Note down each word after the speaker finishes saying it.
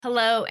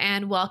Hello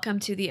and welcome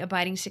to the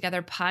Abiding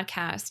Together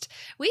podcast.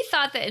 We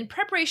thought that in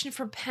preparation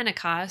for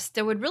Pentecost,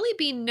 there would really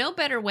be no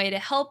better way to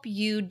help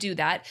you do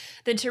that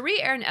than to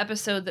re-air an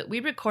episode that we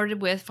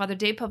recorded with Father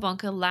Dave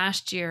Pavonka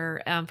last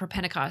year for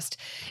Pentecost.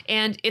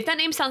 And if that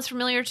name sounds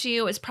familiar to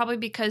you, it's probably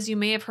because you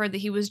may have heard that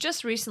he was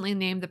just recently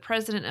named the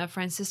president of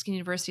Franciscan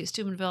University at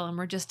Steubenville, and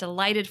we're just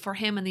delighted for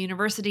him and the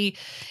university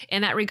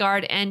in that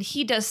regard. And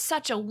he does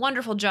such a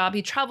wonderful job.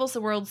 He travels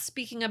the world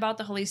speaking about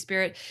the Holy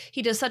Spirit.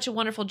 He does such a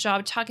wonderful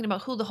job talking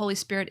about who the Holy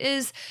Spirit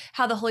is,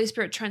 how the Holy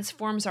Spirit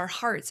transforms our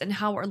hearts, and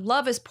how our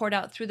love is poured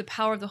out through the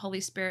power of the Holy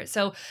Spirit.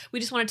 So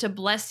we just wanted to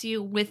bless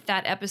you with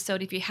that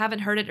episode. If you haven't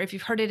heard it, or if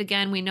you've heard it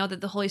again, we know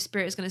that the Holy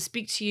Spirit is going to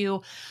speak to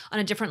you on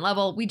a different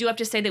level. We do have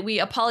to say that we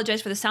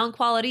apologize for the sound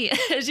quality.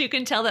 As you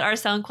can tell, that our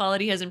sound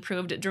quality has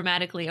improved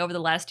dramatically over the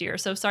last year.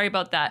 So sorry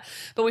about that.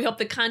 But we hope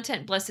the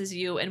content blesses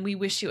you, and we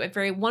wish you a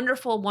very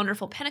wonderful,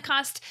 wonderful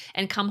Pentecost,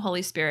 and come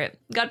Holy Spirit.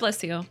 God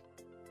bless you.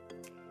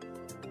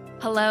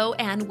 Hello,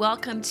 and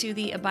welcome to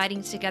the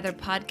Abiding Together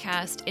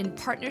podcast in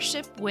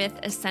partnership with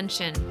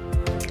Ascension.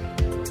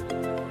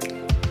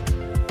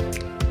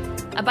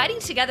 Abiding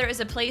Together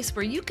is a place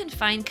where you can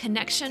find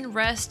connection,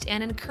 rest,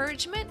 and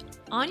encouragement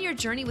on your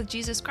journey with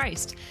Jesus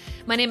Christ.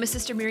 My name is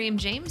Sister Miriam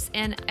James,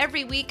 and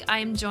every week I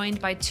am joined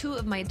by two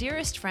of my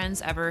dearest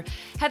friends ever,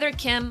 Heather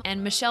Kim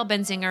and Michelle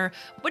Benzinger.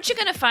 What you're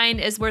going to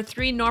find is we're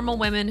three normal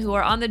women who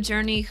are on the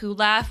journey, who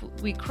laugh,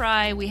 we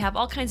cry, we have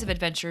all kinds of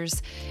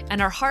adventures, and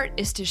our heart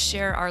is to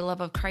share our love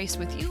of Christ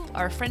with you,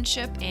 our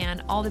friendship,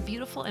 and all the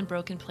beautiful and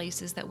broken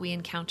places that we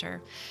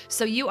encounter.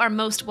 So you are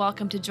most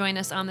welcome to join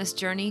us on this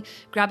journey.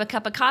 Grab a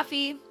cup of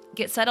coffee,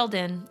 get settled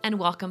in, and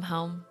welcome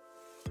home.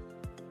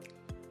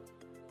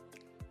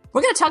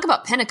 We're going to talk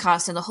about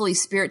Pentecost and the Holy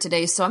Spirit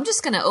today, so I'm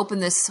just going to open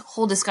this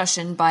whole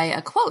discussion by a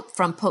quote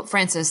from Pope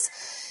Francis.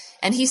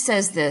 And he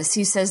says this,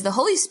 he says, "The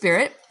Holy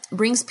Spirit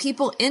brings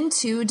people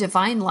into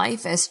divine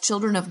life as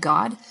children of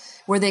God,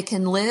 where they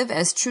can live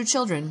as true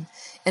children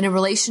in a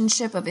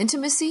relationship of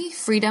intimacy,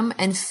 freedom,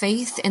 and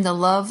faith in the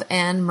love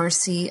and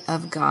mercy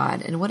of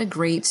God." And what a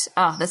great,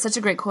 that's such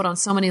a great quote on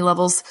so many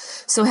levels.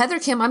 So Heather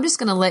Kim, I'm just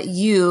going to let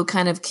you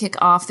kind of kick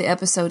off the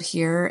episode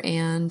here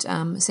and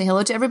say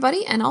hello to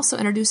everybody and also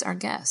introduce our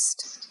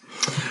guest.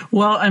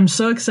 Well, I'm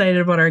so excited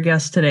about our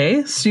guest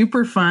today.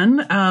 Super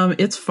fun.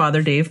 It's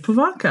Father Dave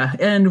Pavonka,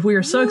 and we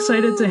are so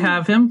excited to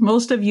have him.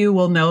 Most of you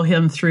will know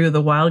him through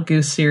the Wild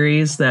Goose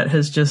series that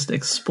has just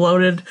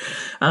exploded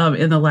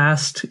in the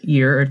last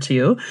year or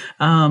two.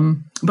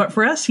 But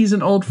for us, he's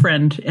an old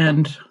friend,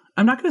 and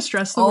I'm not going to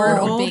stress the word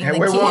old. Hey,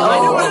 whoa,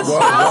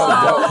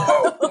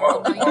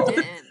 no, you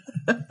didn't.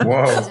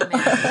 Whoa.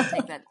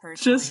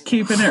 Just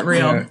keeping it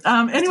real.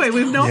 Anyway,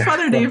 we've known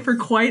Father Dave for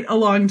quite a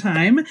long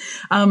time.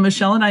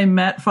 Michelle and I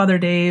met Father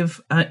Dave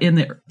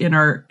in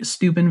our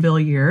Steubenville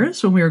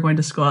years when we were going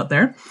to school out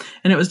there.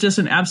 And it was just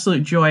an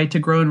absolute joy to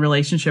grow in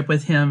relationship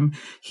with him.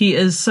 He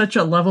is such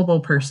a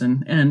lovable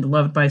person and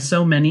loved by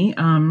so many,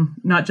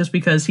 not just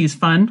because he's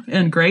fun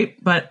and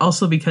great, but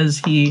also because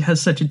he has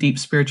such a deep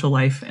spiritual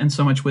life and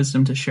so much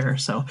wisdom to share.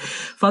 So,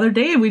 Father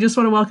Dave, we just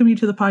want to welcome you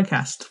to the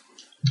podcast.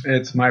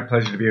 It's my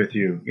pleasure to be with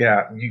you.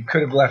 Yeah, you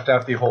could have left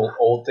out the whole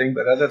old thing,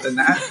 but other than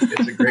that,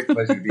 it's a great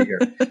pleasure to be here.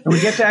 And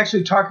we get to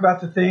actually talk about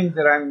the thing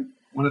that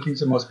one of the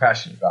things I'm most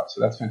passionate about. So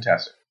that's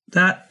fantastic.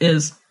 That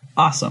is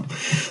awesome.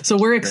 So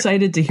we're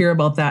excited to hear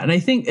about that. And I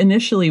think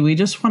initially we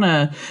just want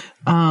to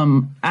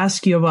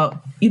ask you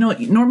about,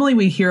 normally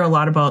we hear a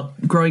lot about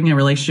growing a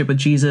relationship with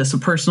Jesus, a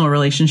personal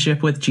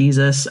relationship with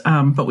Jesus,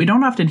 but we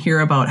don't often hear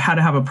about how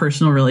to have a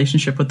personal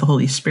relationship with the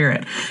Holy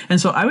Spirit. And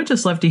so I would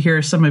just love to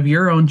hear some of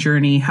your own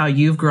journey, how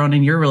you've grown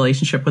in your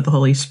relationship with the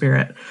Holy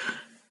Spirit.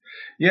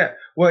 Yeah,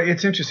 well,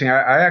 it's interesting.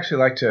 I actually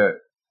like to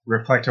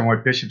reflect on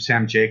what Bishop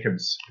Sam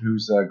Jacobs,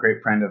 who's a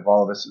great friend of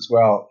all of us as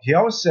well, he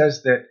always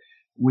says that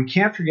we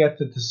can't forget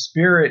that the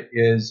Spirit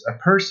is a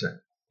person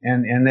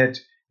and that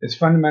it's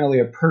fundamentally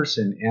a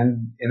person.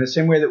 And in the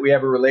same way that we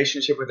have a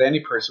relationship with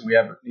any person, we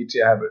need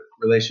to have a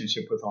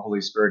relationship with the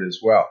Holy Spirit as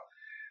well.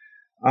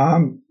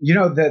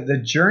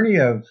 The journey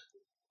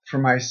for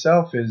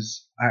myself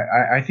is,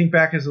 I think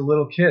back as a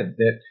little kid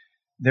that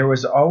there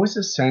was always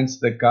a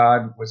sense that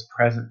God was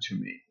present to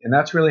me. And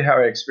that's really how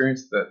I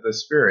experienced the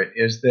Spirit,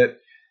 is that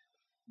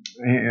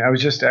I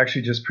was just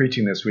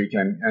preaching this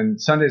weekend, and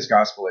Sunday's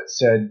gospel, it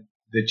said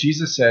that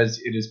Jesus says,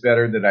 "It is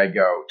better that I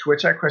go." To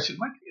which I questioned,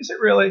 is it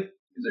really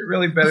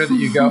better that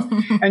you go?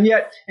 and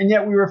yet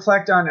we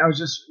reflect on, I was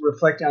just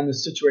reflecting on the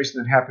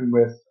situation that happened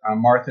with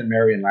Martha and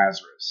Mary and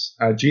Lazarus.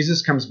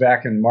 Jesus comes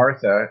back and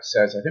Martha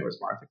says, I think it was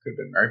Martha, could have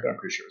been Mary, but I'm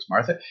pretty sure it was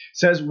Martha,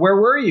 says, "Where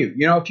were you?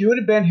 If you would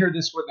have been here,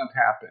 this wouldn't have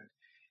happened."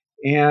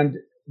 And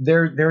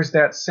there's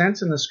that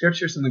sense in the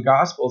scriptures and the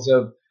gospels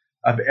of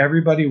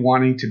everybody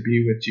wanting to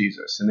be with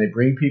Jesus, and they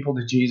bring people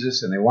to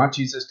Jesus and they want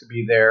Jesus to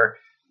be there.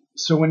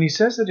 So when he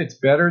says that it's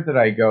better that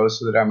I go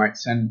so that I might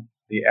send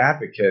the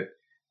advocate,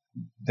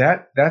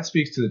 that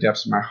speaks to the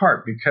depths of my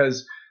heart,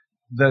 because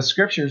the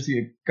scriptures,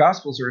 the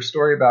gospels, are a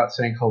story about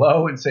saying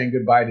hello and saying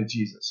goodbye to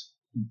Jesus.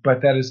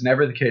 But that is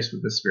never the case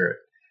with the Spirit.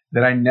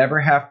 that I never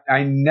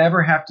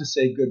have to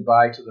say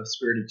goodbye to the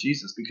Spirit of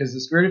Jesus, because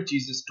the Spirit of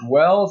Jesus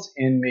dwells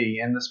in me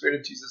and the Spirit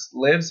of Jesus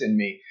lives in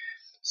me.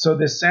 So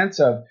this sense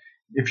of,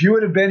 if you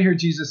would have been here,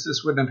 Jesus,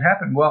 this wouldn't have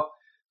happened. Well,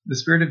 the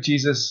Spirit of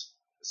Jesus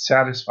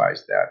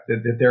satisfies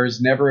that there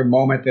is never a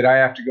moment that I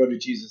have to go to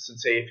Jesus and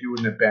say, if you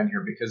wouldn't have been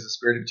here, because the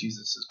Spirit of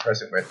Jesus is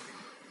present with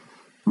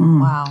me.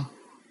 Wow.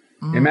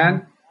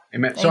 Amen.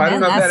 Amen. So I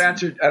don't know if that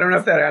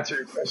answered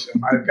your question. I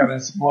might have got a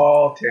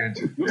small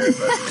tangent there,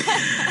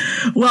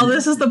 but. Well,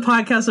 this is the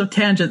podcast of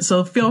tangents,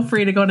 so feel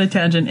free to go on a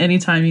tangent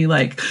anytime you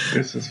like.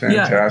 This is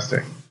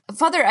fantastic. Yeah.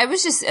 Father,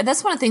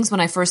 that's one of the things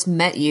when I first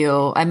met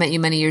you. I met you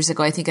many years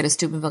ago, I think at a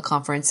Steubenville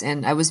conference,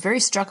 and I was very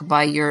struck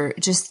by you're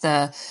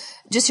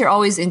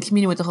always in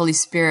communion with the Holy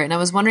Spirit. And I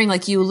was wondering,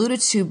 like you alluded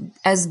to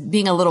as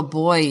being a little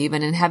boy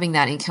even and having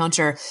that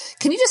encounter.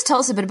 Can you just tell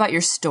us a bit about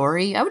your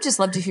story? I would just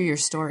love to hear your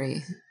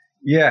story.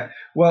 Yeah,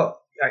 well,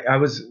 I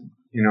was,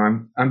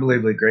 I'm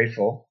unbelievably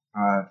grateful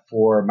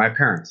for my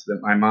parents,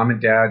 that my mom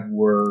and dad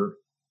were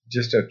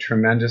just a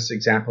tremendous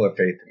example of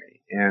faith to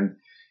me.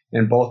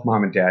 And both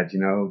mom and dad,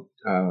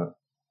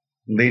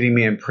 leading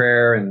me in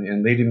prayer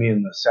and leading me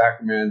in the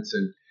sacraments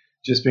and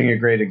just being a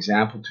great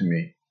example to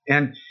me.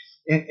 And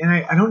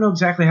I don't know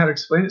exactly how to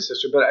explain it,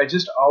 sister, but I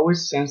just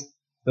always sensed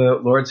the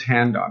Lord's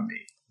hand on me.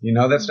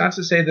 That's not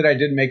to say that I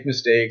didn't make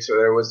mistakes or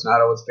that I was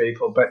not always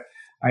faithful, but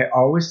I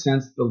always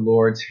sensed the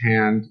Lord's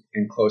hand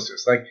in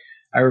closeness. Like,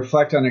 I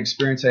reflect on an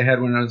experience I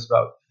had when I was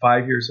about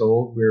 5 years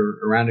old. We were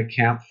around a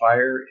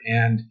campfire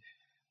and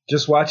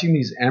just watching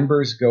these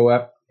embers go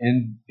up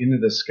into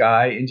the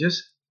sky, and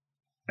just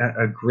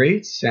a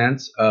great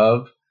sense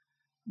of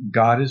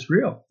God is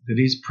real, that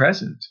He's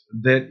present,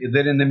 that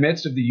in the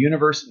midst of the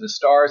universe and the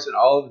stars and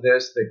all of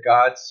this, that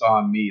God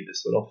saw me,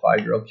 this little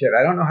 5-year-old kid.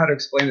 I don't know how to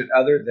explain it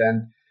other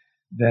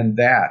than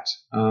that.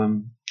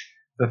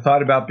 The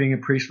thought about being a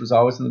priest was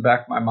always in the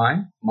back of my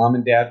mind. Mom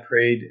and dad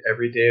prayed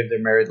every day of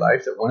their married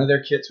life that one of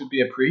their kids would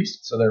be a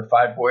priest. So there are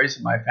 5 boys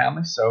in my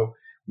family. So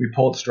we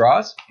pulled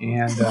straws,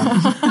 and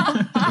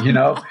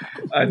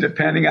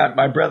depending on,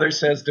 my brother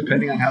says,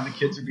 depending on how the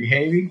kids are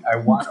behaving, I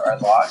won or I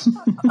lost.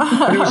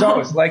 But it was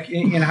always like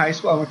in high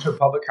school. I went to a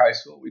public high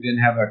school. We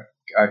didn't have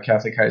a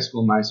Catholic high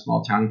school in my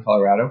small town in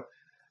Colorado.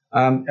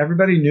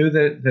 Everybody knew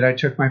that I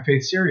took my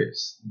faith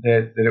serious,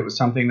 that it was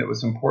something that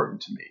was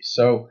important to me.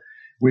 So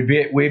we'd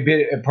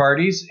be at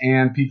parties,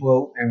 and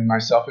people, and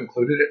myself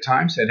included at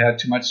times, had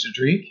too much to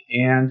drink.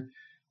 And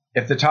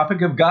if the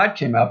topic of God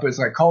came up, it was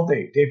like, call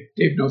Dave.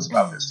 Dave knows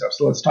about this stuff,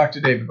 so let's talk to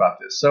Dave about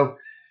this. So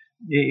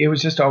it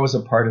was just always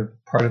a part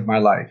of my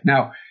life.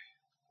 Now,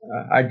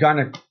 I'd gone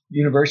to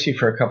university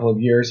for a couple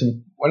of years,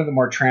 and one of the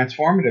more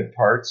transformative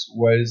parts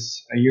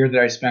was a year that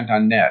I spent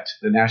on NET,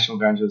 the National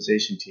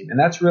Evangelization Team. And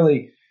that's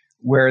really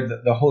where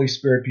the Holy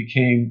Spirit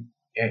became,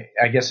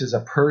 I guess, as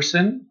a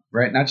person,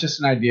 right? Not just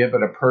an idea,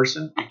 but a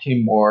person,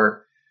 became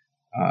more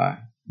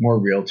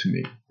real to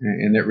me.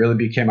 And it really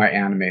became my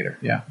animator.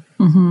 Yeah.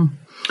 Mm-hmm.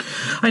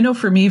 I know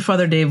for me,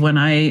 Father Dave, when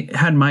I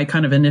had my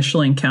kind of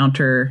initial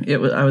encounter,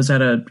 I was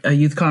at a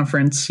youth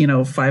conference,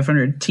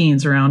 500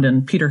 teens around,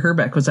 and Peter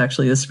Herbeck was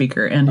actually the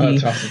speaker.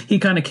 And he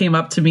kind of came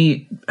up to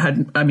me,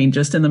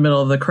 just in the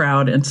middle of the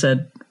crowd, and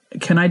said,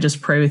 "Can I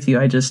just pray with you?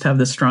 I just have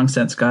this strong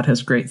sense God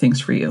has great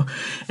things for you."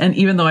 And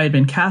even though I had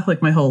been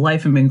Catholic my whole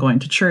life and been going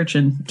to church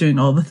and doing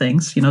all the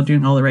things,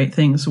 doing all the right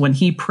things, when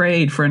he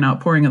prayed for an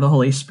outpouring of the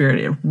Holy Spirit,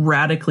 it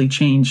radically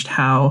changed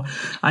how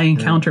I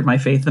encountered my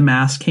faith. The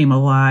Mass came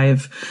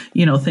alive.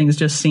 Things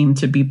just seemed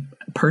to be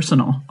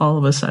personal all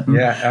of a sudden.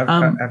 Yeah,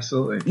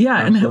 absolutely. Yeah.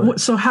 Absolutely.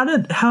 And so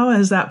how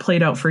has that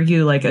played out for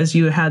you? Like, as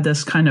you had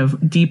this kind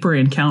of deeper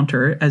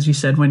encounter, as you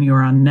said, when you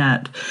were on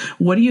NET,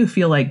 what do you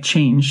feel like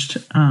changed,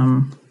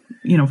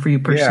 for you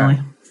personally?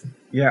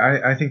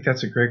 Yeah, I think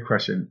that's a great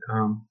question.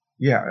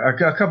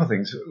 A couple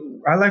things.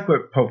 I like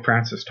what Pope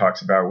Francis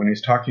talks about when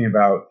he's talking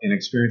about an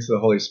experience of the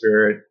Holy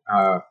Spirit,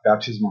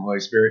 baptism of the Holy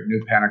Spirit,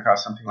 new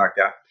Pentecost, something like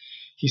that.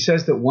 He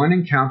says that one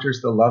encounters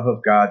the love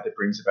of God that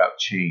brings about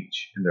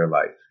change in their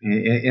life.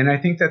 And I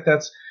think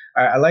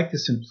I like the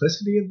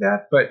simplicity of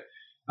that, but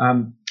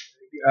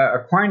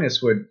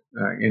Aquinas would,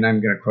 and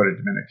I'm going to quote a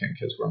Dominican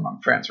because we're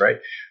among friends, right?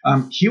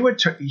 He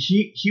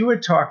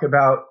would talk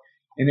about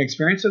an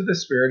experience of the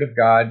Spirit of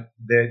God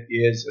that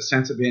is a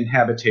sense of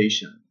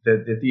inhabitation,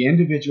 that the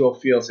individual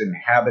feels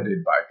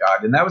inhabited by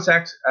God. And that was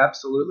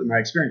absolutely my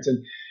experience.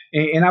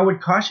 And I would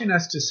caution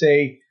us to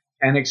say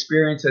an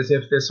experience as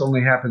if this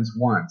only happens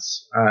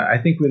once. I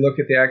think we look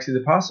at the Acts of the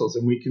Apostles,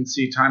 and we can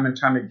see time and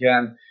time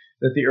again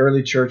that the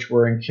early church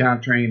were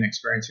encountering and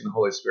experiencing the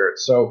Holy Spirit.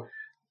 So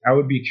I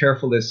would be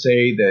careful to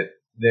say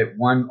that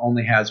one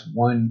only has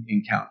one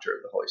encounter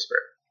of the Holy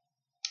Spirit.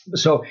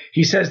 So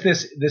he says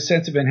this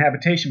sense of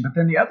inhabitation, but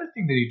then the other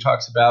thing that he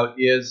talks about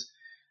is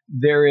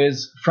there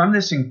is, from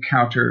this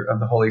encounter of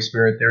the Holy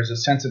Spirit, there's a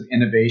sense of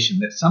innovation,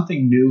 that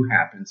something new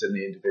happens in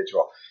the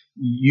individual.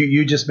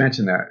 You just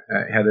mentioned that,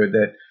 Heather,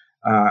 that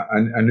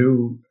a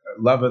new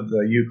love of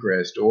the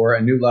Eucharist, or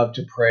a new love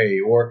to pray,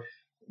 or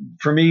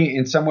for me,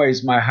 in some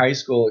ways, my high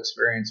school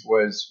experience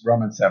was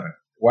Romans 7.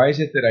 Why is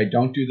it that I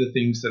don't do the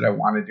things that I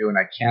want to do and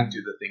I can't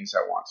do the things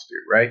I want to do,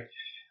 right?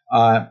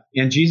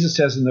 And Jesus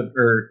says in the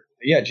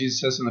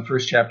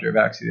first chapter of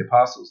Acts of the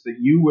Apostles that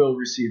you will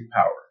receive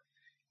power.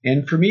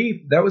 And for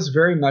me, that was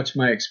very much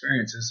my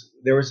experience.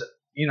 There was,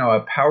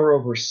 a power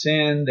over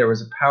sin. There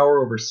was a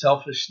power over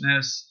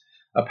selfishness,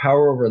 a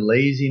power over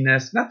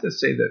laziness. Not to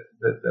say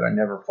that I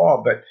never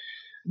fall, but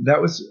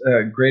that was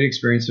a great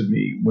experience of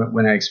me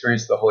when I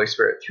experienced the Holy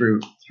Spirit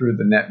through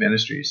the Net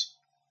Ministries.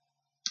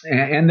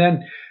 And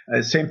then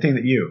same thing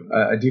that you,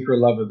 a deeper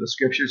love of the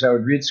Scriptures. I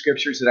would read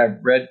Scriptures that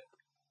I've read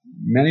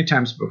many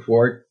times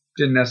before,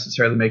 didn't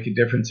necessarily make a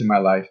difference in my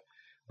life.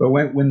 But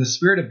when the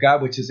Spirit of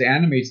God, which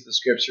animates the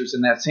Scriptures,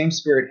 and that same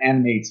Spirit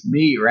animates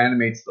me or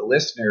animates the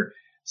listener,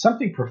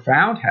 something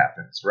profound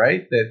happens,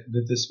 right? That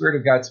the Spirit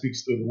of God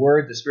speaks through the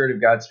Word, the Spirit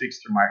of God speaks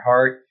through my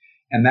heart,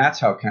 and that's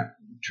how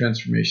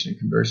transformation and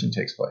conversion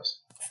takes place.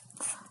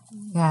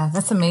 Yeah,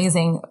 that's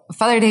amazing.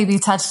 Father Dave, you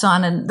touched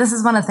on, and this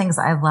is one of the things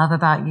I love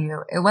about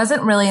you. It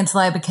wasn't really until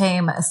I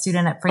became a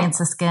student at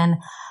Franciscan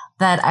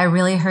that I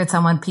really heard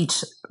someone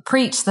preach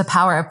the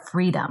power of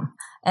freedom.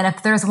 And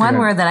if there's one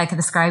word that I could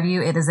describe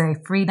you, it is a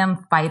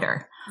freedom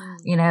fighter.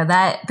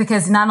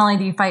 Because not only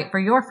do you fight for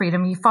your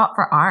freedom, you fought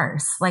for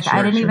ours.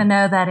 I didn't even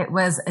know that it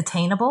was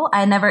attainable.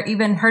 I never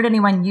even heard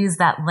anyone use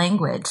that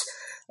language.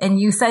 And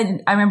you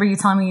said, I remember you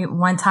telling me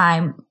one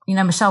time,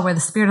 Michelle, where the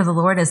Spirit of the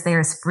Lord is, there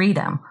is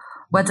freedom.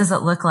 What does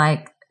it look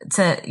like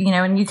to,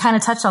 and you kind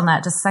of touched on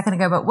that just a second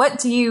ago, but what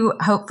do you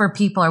hope for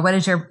people, or what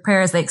is your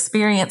prayer as they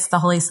experience the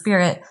Holy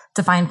Spirit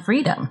to find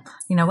freedom?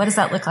 What does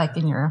that look like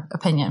in your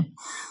opinion?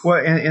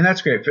 Well, and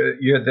that's great.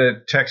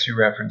 The text you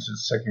referenced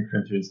is 2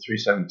 Corinthians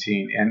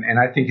 3:17. And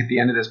I think at the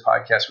end of this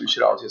podcast, we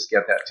should all just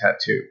get that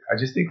tattoo. I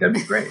just think that'd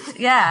be great.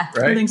 Yeah.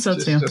 Right? I think so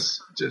too.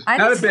 Just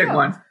not a big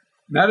one.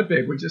 Not a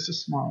big one, just a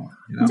small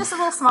one. Just a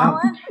little small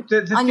one?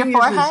 The on your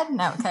forehead?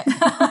 No, okay.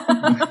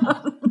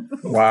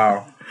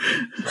 Wow.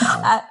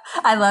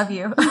 I love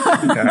you.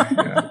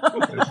 Yeah,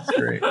 this is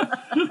great.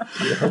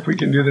 I hope we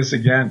can do this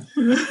again.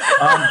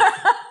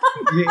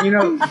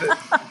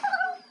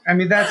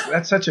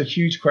 That's such a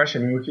huge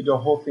question. We could do a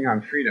whole thing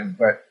on freedom,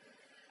 but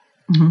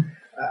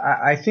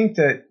I think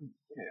that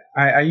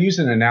I use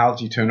an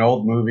analogy to an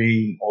old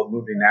movie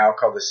now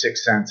called The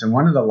Sixth Sense, and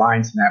one of the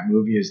lines in that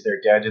movie is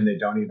they're dead and they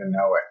don't even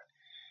know it.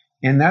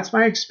 And that's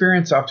my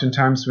experience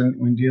oftentimes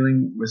when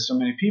dealing with so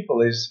many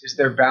people is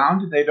they're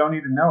bound and they don't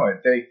even know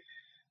it.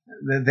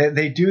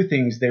 They do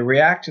things. They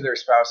react to their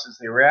spouses.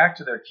 They react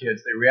to their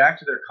kids. They react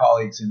to their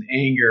colleagues in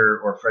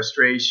anger or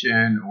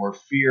frustration or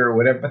fear or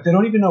whatever, but they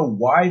don't even know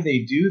why they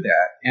do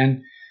that.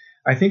 And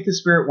I think the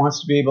Spirit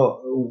wants to be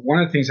able,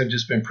 one of the things I've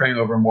just been praying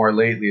over more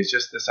lately is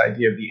just this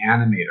idea of the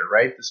animator,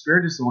 right? The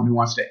Spirit is the one who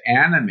wants to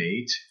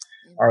animate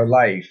our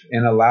life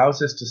and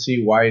allows us to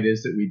see why it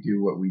is that we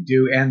do what we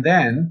do, and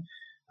then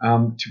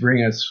to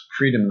bring us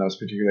freedom in those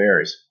particular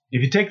areas.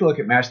 If you take a look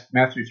at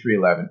Matthew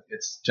 3:11,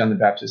 it's John the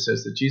Baptist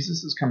says that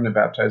Jesus is coming to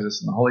baptize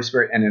us in the Holy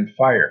Spirit and in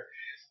fire.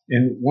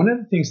 And one of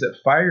the things that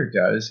fire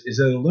does is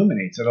it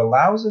illuminates. It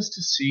allows us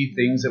to see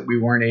things that we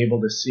weren't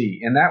able to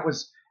see. And that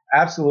was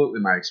absolutely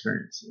my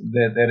experience.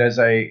 That as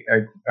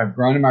I've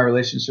grown in my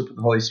relationship with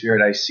the Holy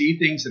Spirit, I see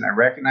things and I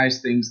recognize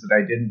things that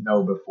I didn't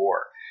know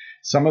before.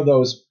 Some of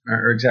those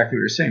are exactly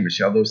what you're saying,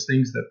 Michelle, those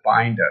things that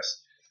bind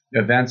us,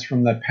 events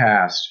from the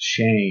past,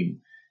 shame,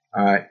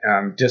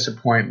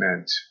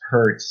 disappointment,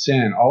 hurt,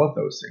 sin, all of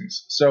those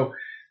things. So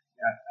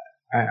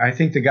I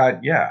think that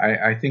God,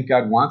 I think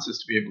God wants us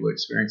to be able to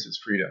experience His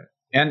freedom.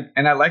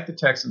 And I like the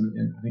text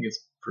in I think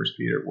it's 1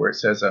 Peter where it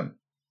says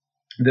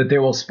that they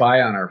will spy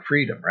on our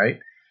freedom, right?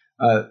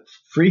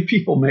 Free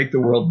people make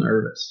the world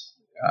nervous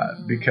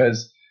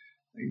because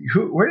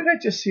where did I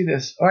just see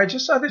this? Oh, I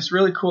just saw this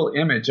really cool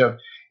image of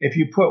if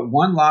you put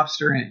one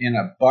lobster in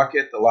a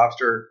bucket, the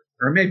lobster,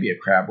 or maybe a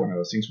crab, one of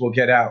those things, will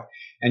get out.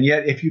 And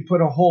yet if you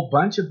put a whole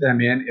bunch of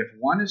them in, if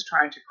one is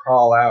trying to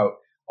crawl out,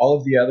 all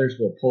of the others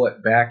will pull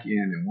it back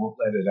in and won't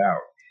let it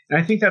out.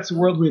 And I think that's the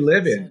world we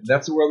live in.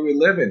 That's the world we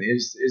live in,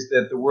 is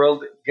that the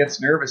world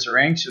gets nervous or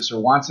anxious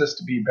or wants us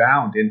to be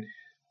bound. And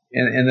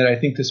that I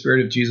think the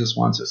Spirit of Jesus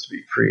wants us to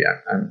be free.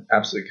 I'm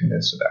absolutely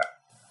convinced of that.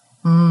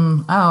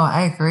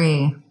 I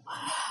agree.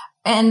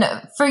 And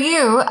for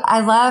you,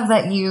 I love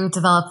that you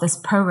developed this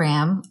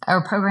program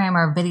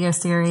or video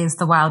series,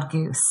 The Wild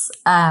Goose.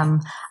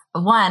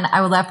 One,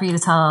 I would love for you to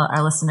tell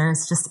our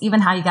listeners just even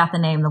how you got the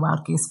name The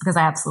Wild Goose, because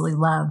I absolutely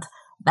loved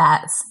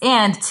that.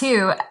 And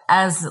two,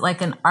 as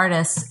like an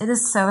artist, it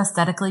is so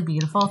aesthetically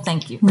beautiful.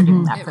 Thank you for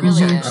doing that for the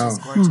church. It's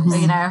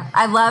gorgeous.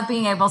 I love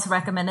being able to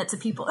recommend it to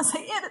people and say,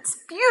 it's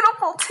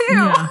beautiful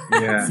too.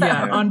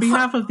 Yeah. On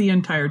behalf of the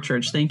entire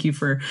church, thank you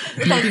for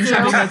making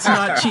something that's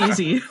not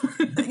cheesy.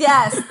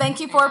 Yes. Thank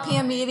you, 4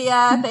 p.m.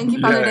 Media. Thank you,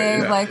 Father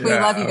Dave. We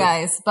love you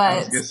guys,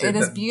 but it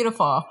is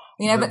beautiful.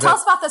 But tell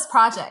us about this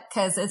project,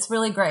 because it's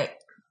really great.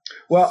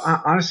 Well,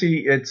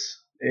 honestly,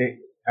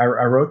 I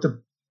wrote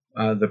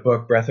the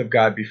book Breath of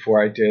God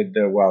before I did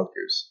The Wild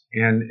Goose,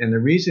 and the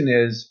reason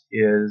is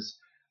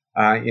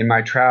in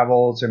my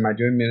travels and my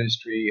doing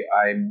ministry,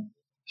 I'm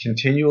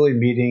continually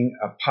meeting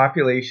a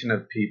population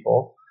of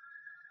people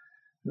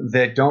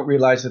that don't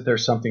realize that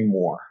there's something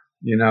more.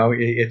 You know,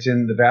 it's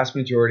in the vast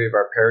majority of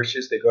our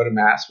parishes. They go to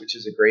Mass, which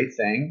is a great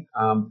thing.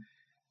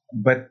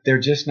 But they're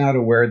just not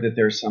aware that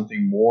there's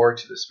something more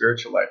to the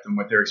spiritual life than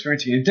what they're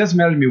experiencing. And it doesn't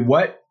matter to me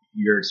what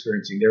you're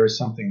experiencing. There is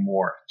something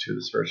more to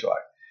the spiritual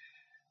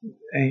life.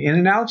 An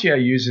analogy I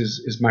use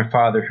is my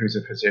father, who's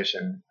a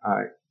physician.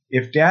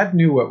 If Dad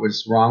knew what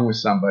was wrong with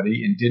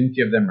somebody and didn't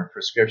give them a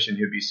prescription,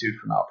 he'd be sued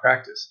for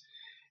malpractice.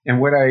 And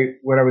what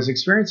I was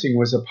experiencing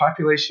was a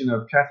population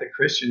of Catholic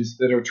Christians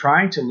that are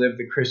trying to live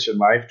the Christian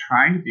life,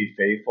 trying to be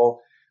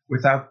faithful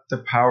without the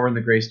power and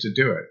the grace to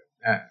do it.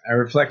 I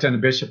reflect on a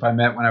bishop I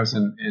met when I was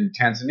in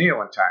Tanzania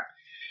one time.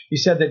 He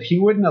said that he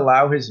wouldn't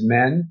allow his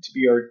men to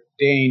be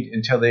ordained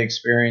until they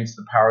experienced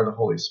the power of the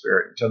Holy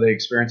Spirit, until they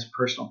experienced a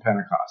personal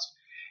Pentecost.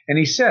 And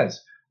he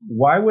says,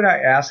 why would I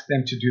ask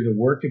them to do the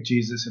work of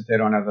Jesus if they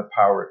don't have the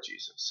power of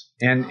Jesus?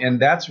 And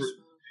that's,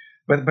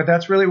 but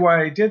that's really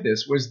why I did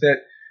this, was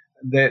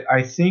that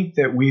I think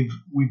that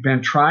we've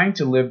been trying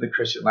to live the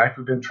Christian life.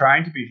 We've been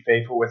trying to be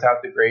faithful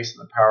without the grace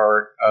and the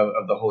power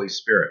of the Holy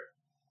Spirit.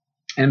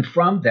 And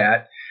from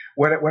that,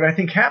 what I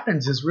think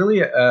happens is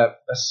really a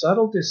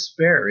subtle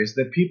despair, is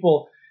that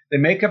people, they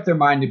make up their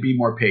mind to be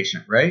more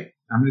patient, right?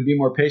 I'm going to be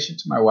more patient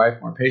to my wife,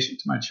 more patient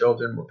to my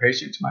children, more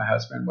patient to my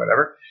husband,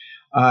 whatever.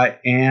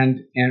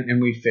 And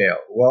we fail.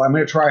 Well, I'm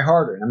going to try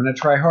harder, and I'm going to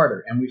try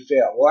harder, and we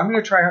fail. Well, I'm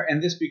going to try harder,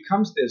 and this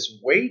becomes this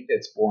weight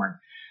that's born.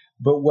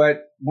 But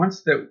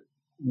once that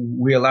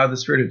we allow the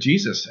Spirit of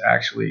Jesus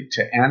actually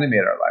to animate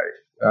our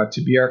life,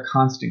 to be our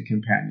constant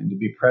companion, to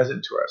be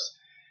present to us,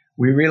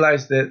 we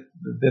realize that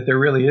there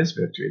really is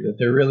victory, that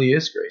there really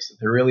is grace, that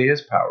there really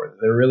is power, that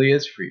there really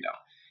is freedom.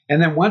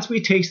 And then once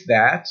we taste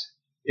that,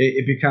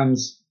 it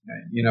becomes,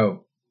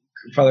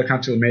 Father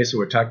Cantu Mesa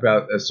would talk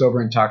about a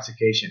sober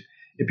intoxication.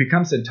 It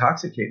becomes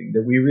intoxicating,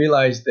 that we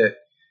realize that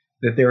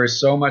there is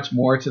so much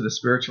more to the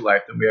spiritual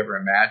life than we ever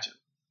imagined.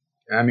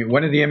 I mean,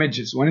 one of the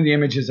images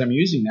I'm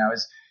using now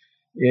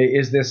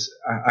is this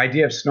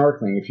idea of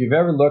snorkeling. If you've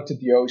ever looked at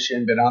the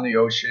ocean, been on the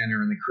ocean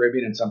or in the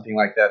Caribbean and something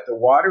like that, the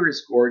water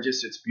is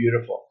gorgeous, it's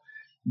beautiful.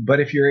 But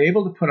if you're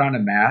able to put on a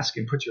mask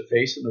and put your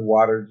face in the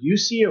water, you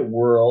see a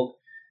world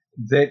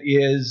that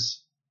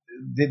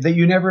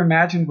you never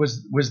imagined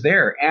was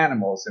there.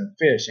 Animals and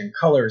fish and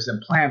colors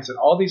and plants and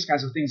all these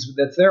kinds of things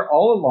that's there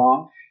all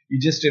along. You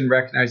just didn't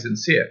recognize and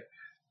see it.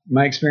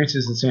 My experience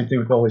is the same thing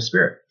with the Holy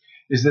Spirit,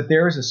 is that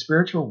there is a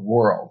spiritual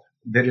world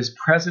that is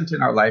present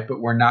in our life,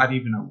 but we're not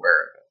even aware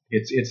of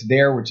it. It's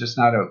there, we're just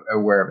not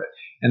aware of it.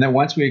 And then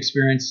once we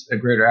experience a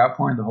greater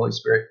outpouring of the Holy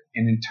Spirit,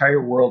 an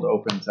entire world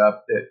opens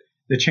up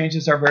that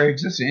changes our very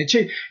existence.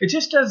 It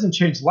just doesn't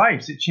change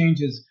lives. It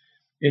changes.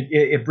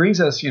 It brings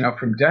us,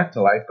 from death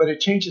to life, but it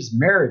changes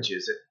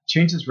marriages. It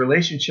changes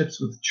relationships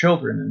with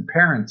children and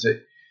parents.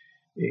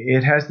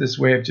 It has this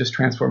way of just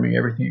transforming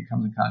everything it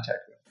comes in contact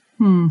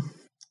with.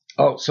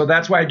 Oh, so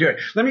that's why I do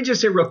it. Let me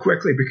just say real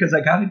quickly, because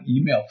I got an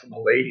email from a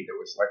lady that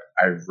was like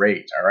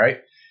irate, all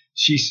right?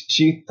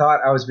 She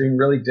thought I was being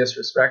really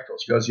disrespectful.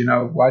 She goes,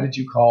 why did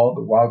you call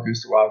the wild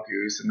goose the wild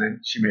goose? And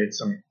then she made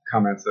some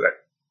comments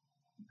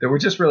that were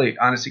just really,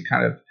 honestly,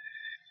 kind of,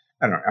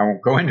 I don't know, I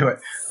won't go into it.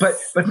 But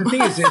the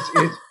thing is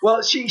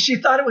well, she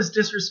thought it was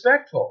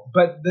disrespectful.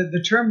 But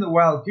the term the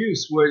wild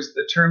goose was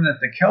the term that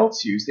the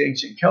Celts used, the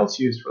ancient Celts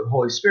used for the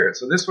Holy Spirit.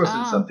 So this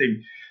wasn't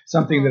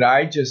something that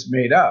I just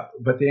made up,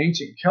 but the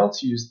ancient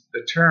Celts used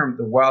the term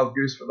the wild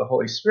goose for the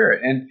Holy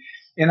Spirit. And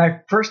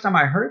first time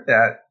I heard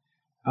that,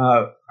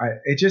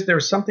 there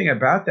was something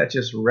about that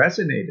just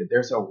resonated.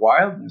 There's a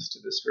wildness to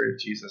the Spirit of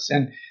Jesus.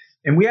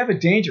 And we have a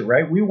danger,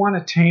 right? We want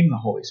to tame the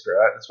Holy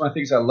Spirit. That's one of the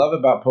things I love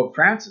about Pope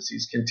Francis.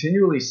 He's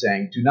continually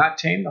saying, do not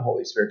tame the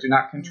Holy Spirit, do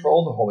not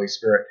control the Holy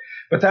Spirit.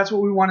 But that's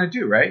what we want to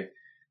do, right?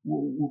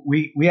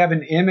 We have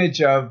an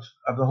image of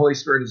the Holy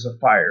Spirit as a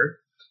fire.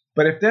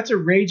 But if that's a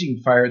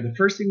raging fire, the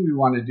first thing we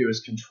want to do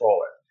is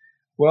control it.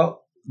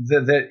 Well,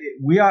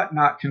 we ought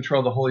not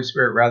control the Holy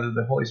Spirit. Rather,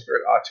 the Holy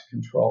Spirit ought to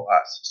control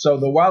us. So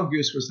the wild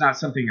goose was not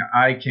something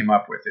I came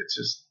up with. It's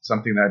just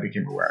something that I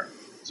became aware of.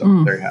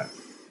 So there you have it.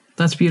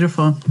 That's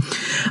beautiful.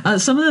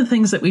 Some of the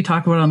things that we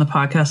talk about on the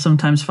podcast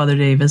sometimes, Father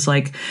Dave, is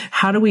like,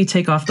 how do we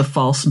take off the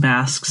false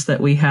masks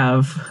that we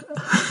have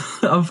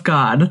of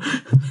God?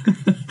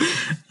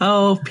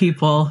 Oh,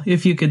 people,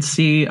 if you could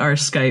see our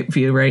Skype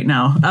view right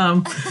now.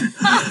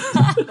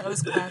 That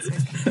was classic.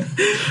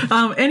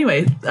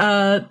 Anyway,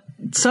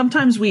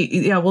 sometimes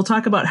we'll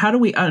talk about how do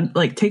we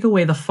take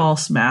away the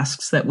false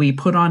masks that we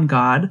put on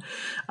God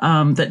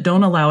that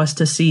don't allow us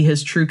to see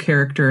his true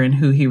character and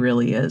who he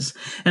really is.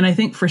 And I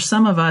think for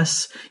some of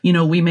us,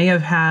 we may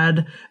have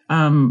had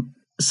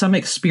some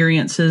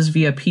experiences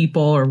via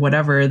people or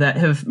whatever that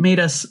have made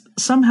us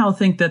somehow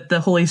think that the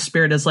Holy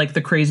Spirit is like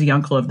the crazy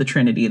uncle of the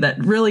Trinity, that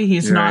really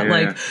he's not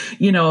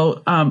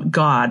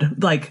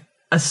God, like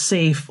a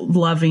safe,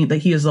 loving, that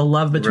he is a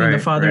love between the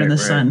Father and the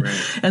Son.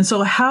 And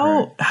so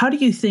how do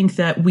you think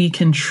that we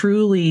can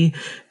truly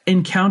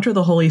encounter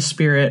the Holy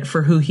Spirit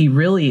for who he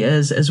really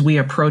is as we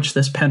approach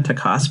this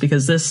Pentecost,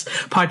 because this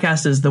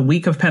podcast is the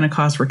week of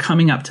Pentecost. We're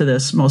coming up to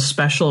this most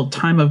special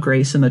time of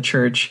grace in the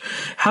church.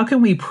 How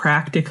can we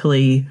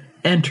practically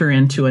enter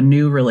into a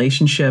new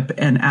relationship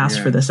and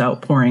ask for this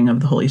outpouring of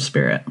the Holy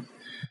Spirit?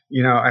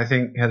 You know, I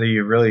think, Heather,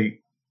 you've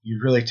really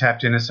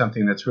tapped into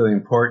something that's really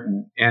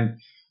important. And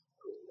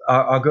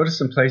I'll go to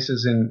some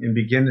places and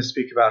begin to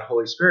speak about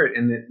Holy Spirit.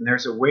 And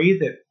there's a way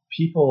that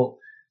people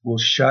will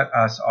shut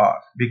us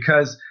off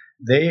because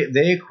they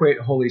equate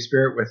Holy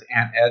Spirit with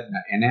Aunt Edna,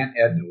 and Aunt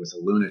Edna was a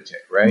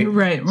lunatic, right?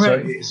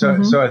 Right.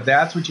 So if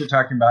that's what you're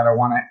talking about, don't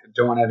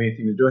want to have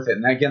anything to do with it.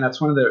 And again,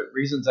 that's one of the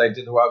reasons I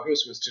did the Wild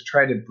Goose, was to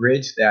try to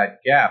bridge that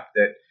gap.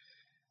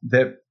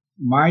 That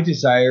my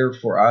desire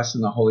for us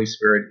in the Holy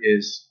Spirit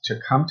is to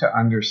come to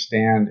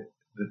understand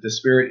that the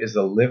Spirit is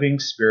a living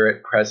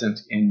Spirit present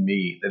in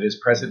me, that is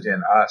present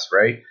in us,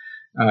 right?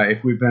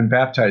 If we've been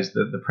baptized,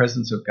 the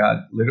presence of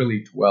God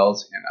literally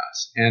dwells in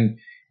us, and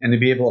to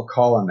be able to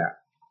call on that.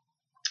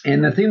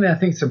 And the thing that I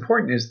think is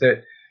important is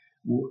that,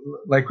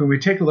 like when we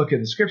take a look at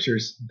the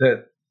scriptures,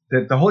 that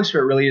the Holy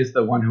Spirit really is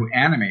the one who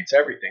animates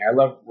everything. I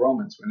love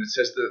Romans when it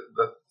says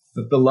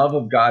that the love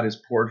of God is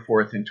poured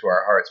forth into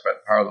our hearts by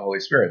the power of the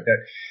Holy Spirit.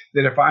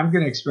 That if I'm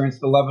going to experience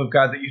the love of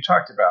God that you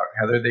talked about,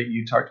 Heather, that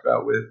you talked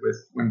about with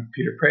when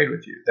Peter prayed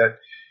with you, that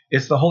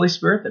it's the Holy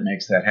Spirit that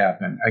makes that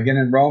happen. Again,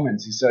 in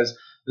Romans, he says,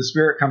 the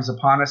Spirit comes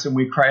upon us and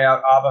we cry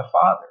out, Abba,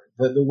 Father.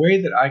 The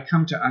way that I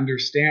come to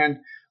understand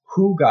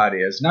who God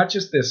is, not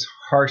just this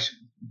harsh,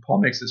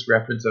 Paul makes this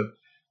reference of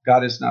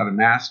God is not a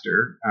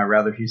master,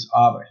 rather he's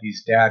Abba,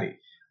 he's daddy.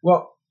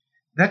 Well,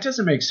 that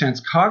doesn't make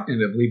sense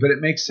cognitively, but it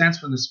makes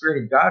sense when the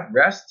Spirit of God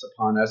rests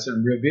upon us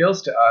and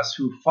reveals to us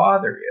who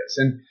Father is.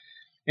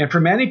 And for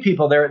many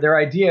people, their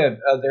idea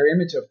of their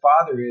image of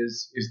Father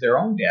is their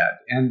own dad.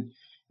 And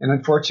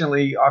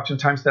unfortunately,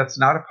 oftentimes that's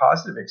not a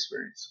positive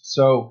experience.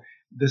 So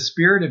the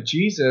Spirit of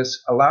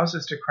Jesus allows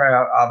us to cry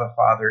out, Abba,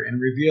 Father, and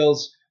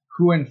reveals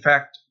who, in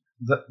fact,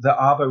 the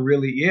Abba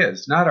really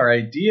is. Not our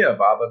idea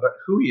of Abba, but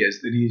who he is,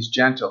 that he is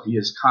gentle, he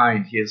is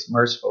kind, he is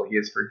merciful, he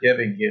is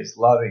forgiving, he is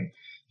loving,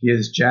 he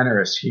is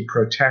generous, he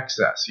protects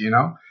us,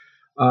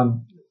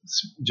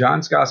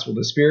 John's Gospel,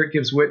 the Spirit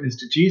gives witness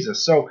to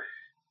Jesus. So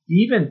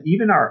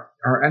even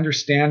our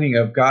understanding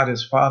of God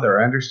as Father,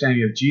 our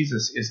understanding of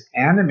Jesus is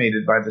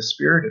animated by the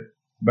Spirit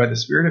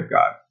of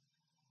God.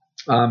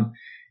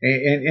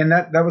 And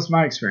that was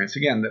my experience.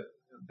 Again,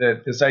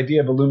 that this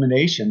idea of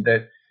illumination,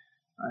 that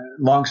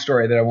long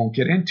story that I won't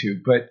get into,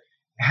 but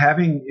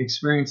having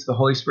experienced the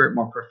Holy Spirit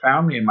more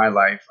profoundly in my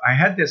life, I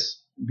had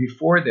this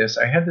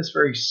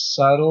very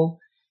subtle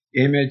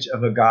image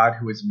of a God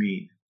who is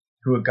mean,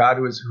 who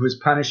is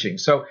punishing.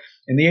 So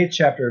in the 8th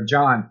chapter of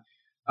John,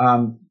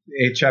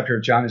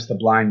 is the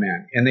blind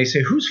man, and they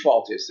say, whose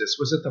fault is this?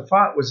 Was it the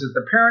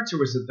parents, or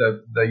was it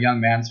the young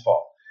man's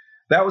fault?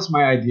 That was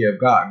my idea of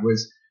God,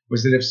 was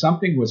that if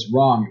something was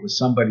wrong, it was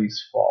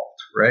somebody's fault,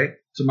 right?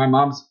 So my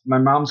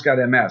mom's got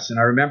MS, and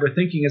I remember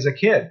thinking as a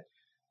kid,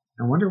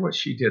 I wonder what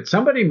she did.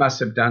 Somebody must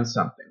have done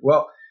something.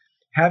 Well,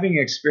 having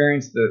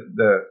experienced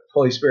the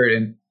Holy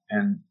Spirit,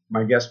 and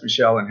my guest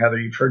Michelle and Heather,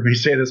 you've heard me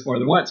say this more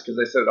than once because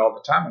I said it all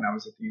the time when I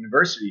was at the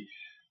university.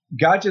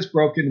 God just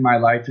broke into my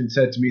life and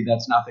said to me,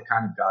 that's not the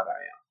kind of God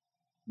I am.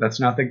 That's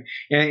nothing.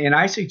 And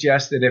I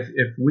suggest that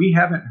if we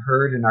haven't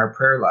heard in our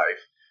prayer life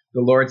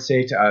the Lord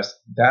say to us,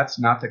 that's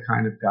not the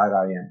kind of God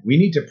I am, we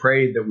need to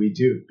pray that we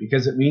do,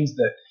 because it means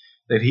that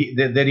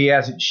he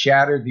hasn't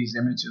shattered these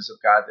images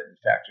of God that in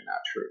fact are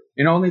not true.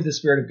 And only the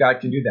Spirit of God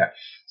can do that.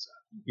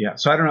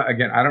 So I don't know.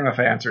 Again, I don't know if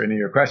I answer any of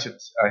your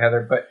questions,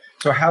 Heather. But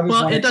so how does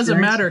one? It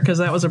doesn't matter, because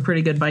that was a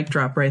pretty good mic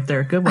drop right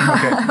there. Good one.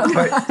 Okay.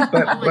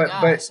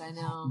 I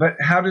know. But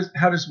how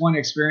does one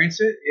experience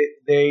it?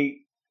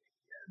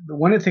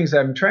 One of the things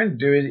I'm trying to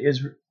do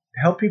is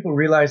help people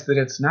realize that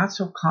it's not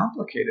so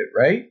complicated,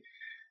 right?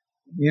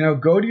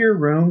 Go to your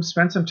room,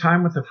 spend some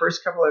time with the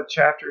first couple of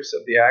chapters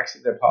of the Acts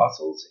of the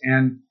Apostles,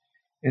 and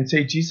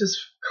say, Jesus,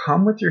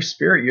 come with your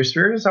Spirit. Your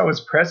Spirit is always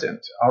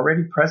present,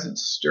 already present.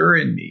 Stir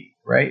in me,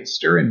 right?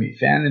 Stir in me,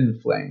 fan in the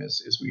flame,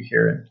 as we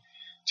hear in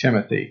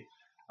Timothy.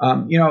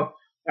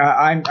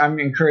 I'm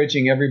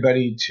encouraging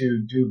everybody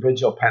to do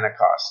Vigil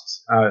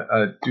Pentecosts,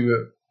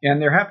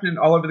 and they're happening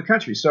all over the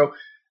country. So,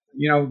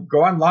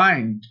 go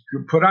online,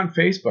 put on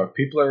Facebook.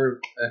 People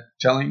are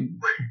telling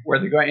where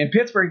they're going. In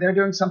Pittsburgh, they're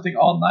doing something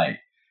all night.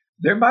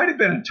 There might have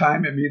been a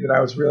time in me that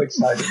I was really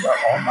excited about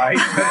all night.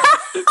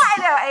 I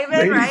know,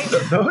 amen, right?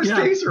 Those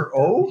days are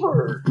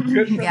over.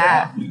 Good for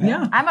them.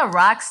 Yeah. I'm a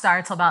rock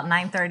star till about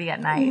 9:30 at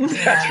night.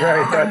 That's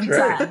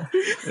right.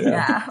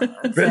 Yeah.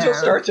 Vigil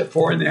starts at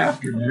 4 p.m.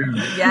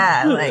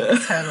 Yeah,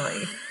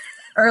 totally.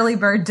 Early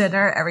bird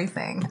dinner,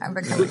 everything. I'm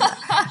becoming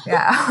that.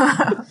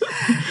 Yeah.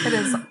 It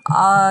is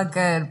all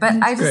good.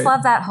 But I just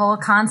love that whole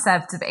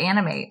concept of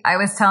animate. I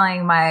was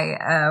telling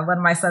one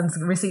of my sons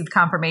received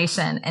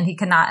confirmation and he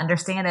could not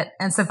understand it.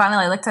 And so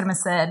finally I looked at him and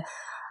said,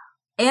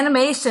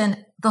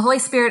 animation, the Holy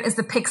Spirit is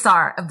the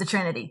Pixar of the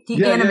Trinity.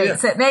 He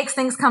animates it, makes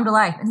things come to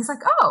life. And he's like,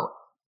 oh,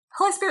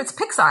 Holy Spirit's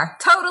Pixar.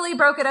 Totally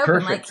broke it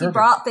open. Perfect. He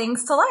brought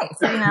things to life,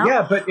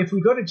 Yeah, but if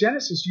we go to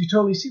Genesis, you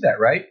totally see that,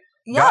 right?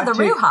 Yeah,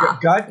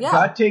 Ruha.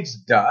 God takes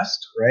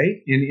dust,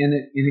 right?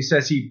 And he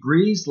says he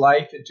breathes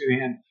life into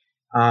him,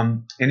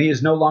 and he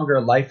is no longer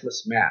a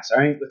lifeless mass.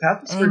 I mean,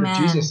 without the Spirit of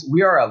Jesus,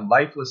 we are a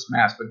lifeless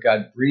mass, but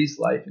God breathes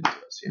life into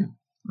us. Yeah.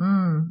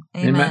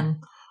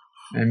 Amen.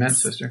 Amen,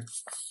 sister.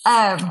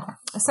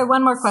 So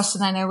one more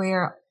question. I know we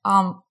are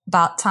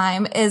about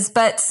time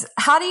but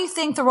how do you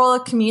think the role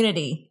of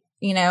community,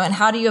 and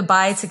how do you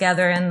abide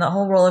together in the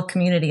whole role of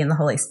community in the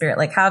Holy Spirit?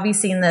 Like, how have you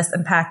seen this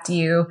impact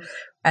you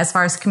as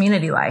far as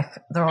community life,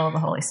 the role of the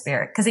Holy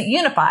Spirit? Because it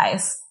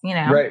unifies,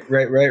 Right.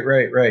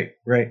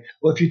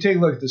 Well, if you take a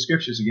look at the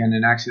scriptures again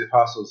in Acts of the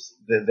Apostles,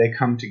 they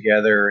come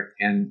together,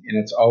 and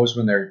it's always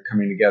when they're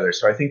coming together.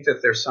 So I think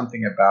that there's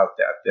something about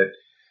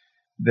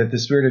that the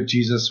Spirit of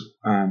Jesus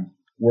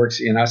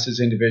works in us as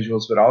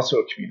individuals, but also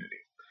a community.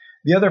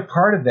 The other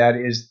part of that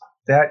is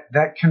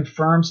that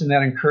confirms and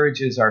that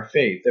encourages our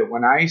faith. That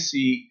when I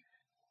see,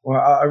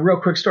 a real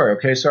quick story,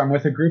 okay? So I'm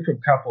with a group of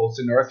couples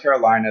in North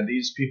Carolina.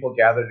 These people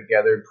gather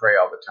together and pray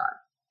all the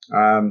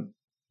time,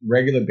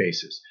 regular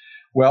basis.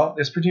 Well,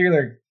 this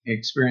particular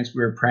experience,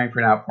 we were praying for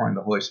an outpouring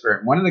of the Holy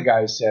Spirit. One of the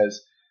guys says,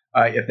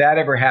 if that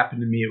ever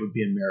happened to me, it would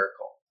be a miracle.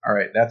 All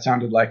right, that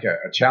sounded like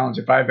a challenge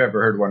if I've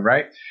ever heard one,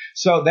 right?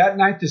 So that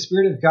night, the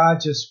Spirit of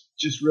God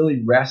just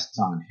really rests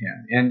on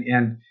him,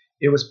 and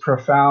it was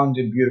profound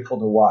and beautiful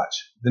to watch.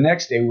 The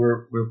next day,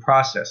 we're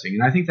processing,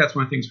 and I think that's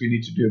one of the things we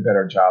need to do a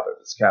better job of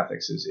as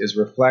Catholics is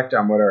reflect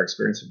on what our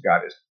experience of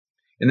God is,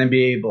 and then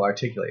be able to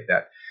articulate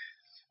that.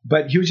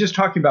 But he was just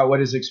talking about what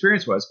his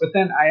experience was. But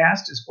then I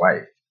asked his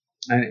wife,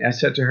 and I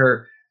said to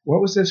her,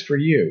 "What was this for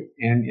you?"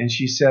 And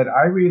she said,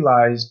 "I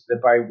realized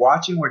that by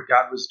watching what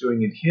God was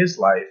doing in his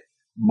life,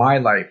 my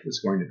life was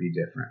going to be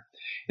different."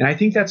 And I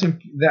think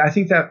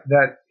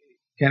that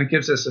kind of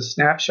gives us a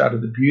snapshot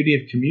of the beauty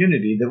of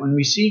community, that when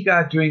we see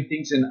God doing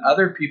things in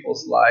other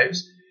people's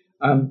lives,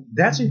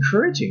 that's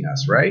encouraging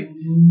us, right?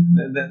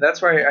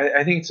 That's why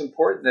I think it's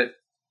important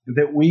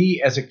that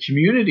we as a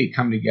community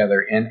come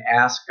together and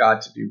ask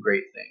God to do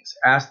great things,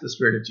 ask the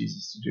Spirit of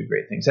Jesus to do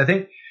great things. I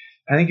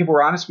think if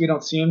we're honest, we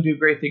don't see him do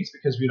great things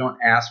because we don't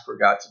ask for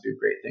God to do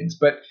great things.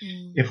 But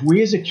if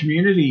we as a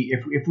community,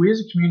 if we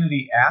as a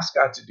community ask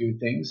God to do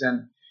things,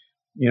 and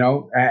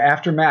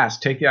after Mass,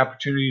 take the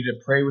opportunity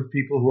to pray with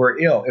people who are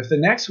ill. If the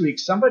next week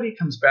somebody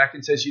comes back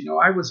and says,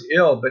 I was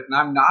ill, but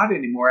I'm not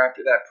anymore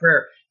after that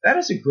prayer, that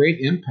has a great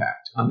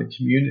impact on the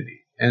community.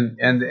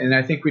 And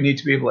I think we need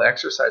to be able to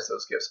exercise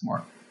those gifts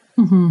more.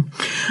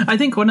 Mm-hmm. I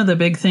think one of the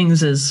big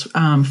things is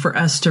for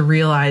us to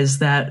realize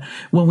that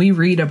when we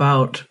read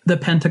about the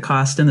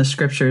Pentecost in the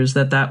scriptures,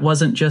 that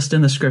wasn't just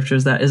in the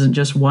scriptures. That isn't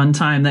just one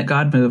time that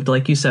God moved.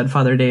 Like you said,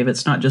 Father Dave,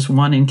 it's not just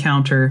one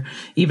encounter,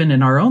 even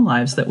in our own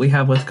lives that we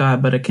have with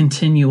God, but a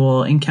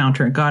continual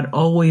encounter. God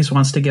always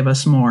wants to give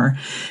us more.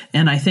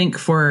 And I think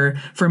for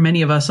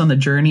many of us on the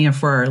journey and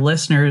for our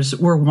listeners,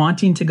 we're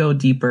wanting to go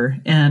deeper.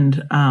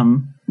 And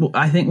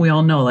I think we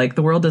all know,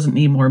 the world doesn't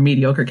need more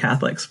mediocre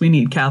Catholics. We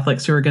need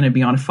Catholics who are going to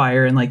be on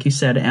fire and, like you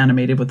said,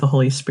 animated with the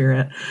Holy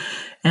Spirit.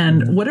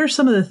 And what are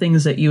some of the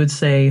things that you would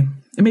say,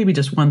 maybe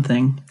just one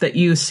thing, that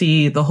you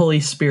see the Holy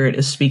Spirit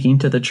is speaking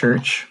to the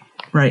church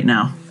right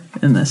now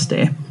in this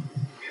day?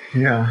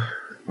 Yeah.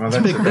 Well,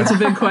 that's a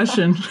big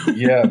question.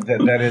 Yeah,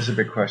 that is a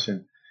big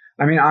question.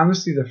 I mean,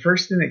 honestly, the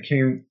first thing,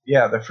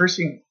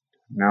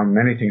 now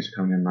many things are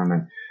coming in my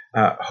mind,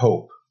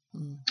 hope.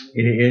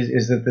 It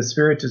is that the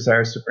Spirit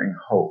desires to bring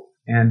hope,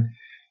 and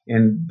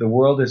the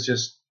world is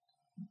just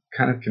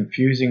kind of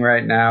confusing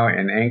right now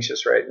and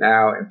anxious right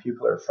now, and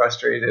people are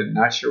frustrated and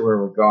not sure where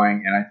we're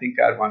going. And I think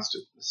God wants to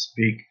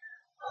speak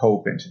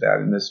hope into that,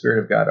 and the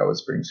Spirit of God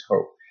always brings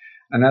hope.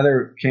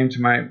 Another came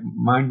to my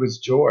mind was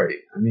joy.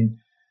 I mean,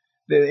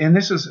 and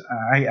this is,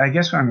 I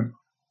guess what I'm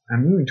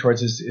moving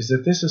towards is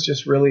that this is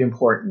just really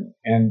important,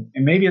 and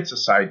maybe it's a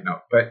side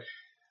note, but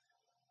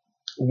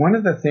one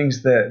of the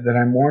things that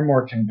I'm more and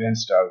more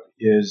convinced of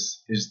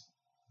is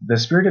the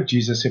Spirit of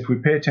Jesus. If we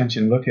pay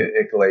attention, look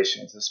at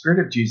Galatians, the Spirit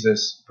of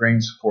Jesus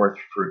brings forth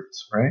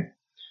fruits, right?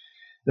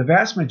 The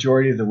vast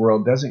majority of the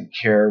world doesn't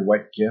care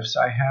what gifts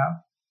I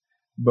have,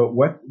 but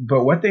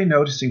what they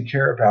notice and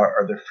care about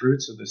are the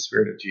fruits of the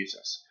Spirit of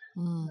Jesus.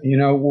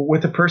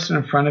 With the person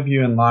in front of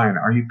you in line,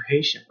 are you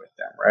patient with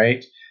them,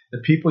 right? The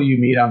people you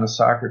meet on the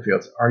soccer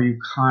fields, are you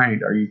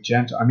kind? Are you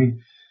gentle? I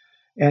mean,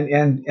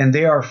 and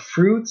they are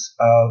fruits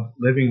of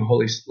living a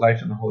holy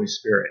life in the Holy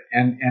Spirit.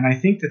 And I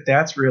think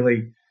that's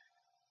really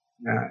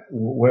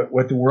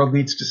what the world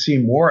needs to see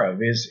more of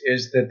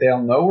is that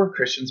they'll know we're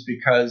Christians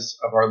because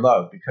of our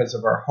love, because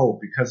of our hope,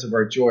 because of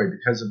our joy,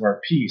 because of our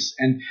peace.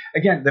 And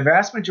again, the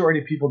vast majority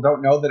of people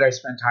don't know that I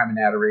spend time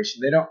in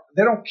adoration.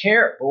 They don't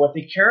care. But what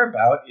they care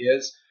about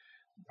is,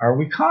 are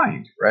we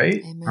kind, right?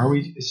 Amen. Are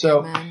we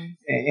so? Amen.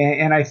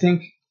 And I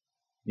think,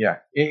 yeah,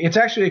 it's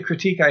actually a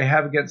critique I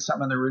have against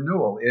some of the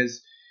renewal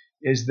is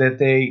that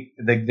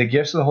the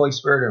gifts of the Holy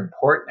Spirit are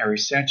important, they're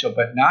essential,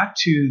 but not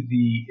to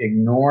the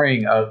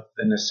ignoring of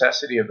the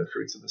necessity of the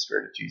fruits of the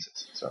Spirit of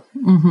Jesus. So,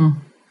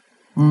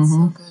 Mm-hmm.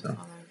 So good,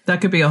 Father.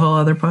 That could be a whole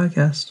other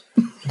podcast.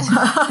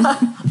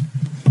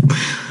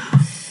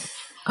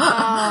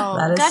 Oh,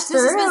 that is gosh,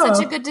 true. this has been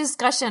such a good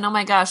discussion. Oh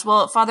my gosh.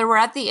 Well, Father, we're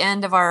at the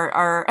end of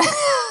our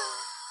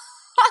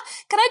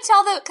Can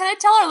I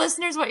tell our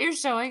listeners what you're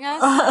showing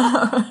us?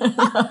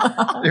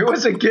 It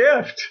was a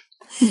gift.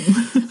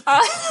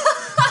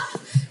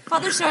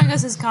 Father's showing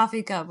us his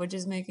coffee cup, which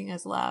is making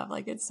us laugh.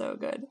 Like, it's so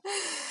good.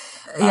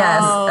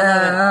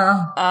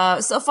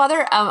 Yes. So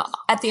Father,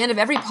 at the end of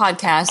every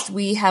podcast,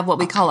 we have what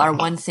we call our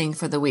one thing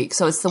for the week.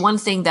 So it's the one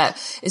thing that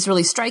is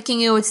really striking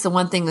you. It's the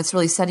one thing that's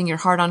really setting your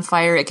heart on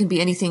fire. It can be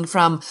anything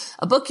from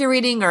a book you're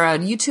reading or a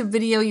YouTube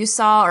video you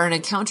saw or an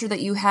encounter that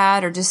you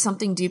had or just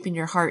something deep in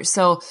your heart.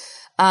 So,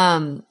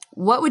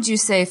 what would you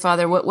say,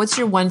 Father? What's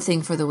your one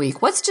thing for the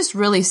week? What's just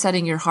really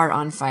setting your heart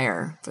on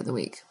fire for the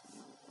week?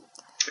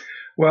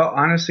 Well,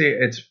 honestly,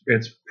 it's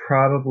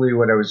probably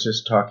what I was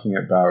just talking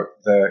about.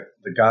 The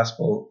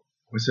gospel,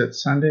 was it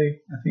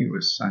Sunday? I think it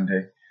was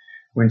Sunday,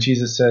 when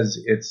Jesus says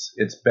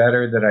it's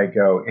better that I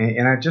go.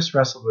 And I've just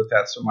wrestled with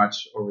that so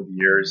much over the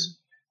years.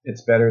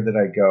 It's better that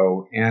I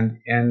go. And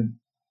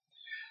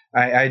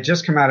I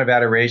just come out of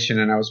adoration,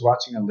 and I was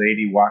watching a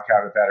lady walk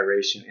out of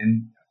adoration,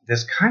 and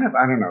this kind of,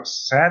 I don't know,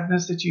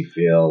 sadness that you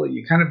feel.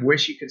 You kind of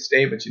wish you could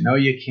stay, but you know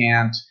you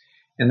can't.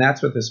 And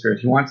that's what the Spirit,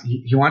 he wants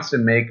to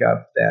make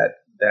up that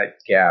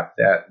gap,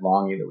 that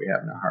longing that we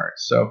have in our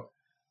hearts. So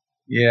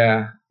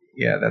yeah,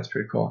 that's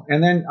pretty cool.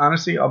 And then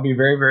honestly, I'll be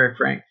very, very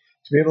frank,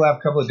 to be able to have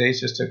a couple of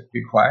days just to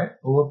be quiet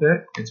a little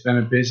bit. It's been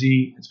a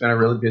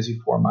really busy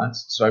 4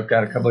 months. So I've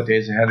got a couple of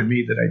days ahead of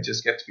me that I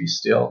just get to be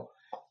still.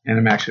 And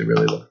I'm actually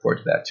really looking forward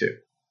to that too.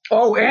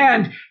 Oh,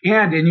 and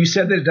you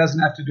said that it doesn't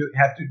have to do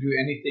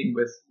anything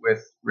with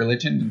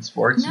religion and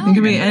sports. No, it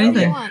can be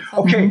anything.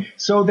 Okay,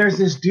 so there's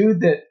this dude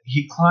that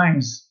he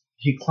climbed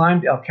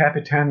El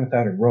Capitan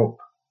without a rope.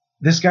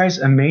 This guy's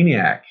a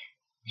maniac.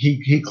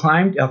 He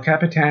climbed El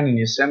Capitan in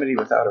Yosemite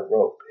without a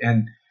rope.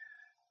 And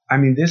I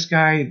mean, this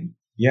guy,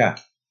 yeah,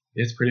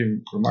 it's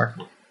pretty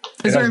remarkable.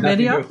 Is there a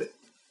video?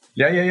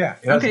 Yeah.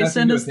 Okay,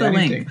 send us the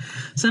link.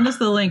 Send us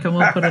the link and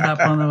we'll put it up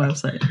on the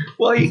website.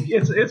 Well,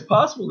 it's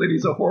possible that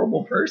he's a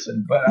horrible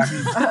person, but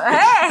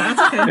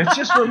I mean, it's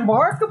just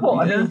remarkable.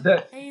 I mean,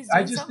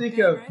 I just think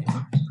of,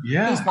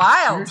 yeah. He's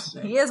wild.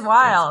 Seriously. He is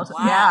wild.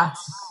 Yeah.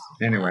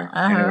 Anyway,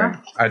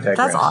 I digress.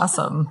 That's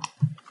awesome.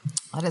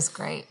 That is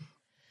great.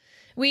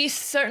 We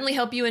certainly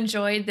hope you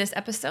enjoyed this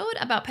episode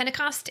about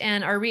Pentecost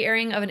and our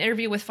re-airing of an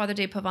interview with Father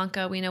Dave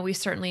Pivonka. We know we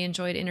certainly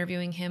enjoyed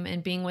interviewing him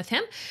and being with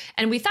him.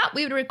 And we thought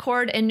we would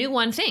record a new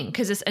one thing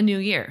because it's a new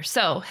year.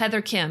 So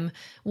Heather Kim,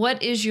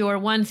 what is your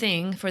one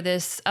thing for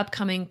this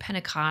upcoming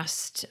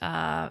Pentecost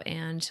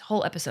and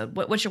whole episode?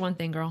 What's your one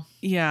thing, girl?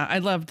 Yeah, I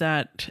loved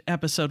that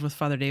episode with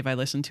Father Dave. I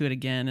listened to it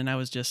again and I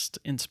was just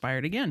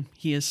inspired again.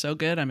 He is so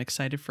good. I'm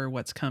excited for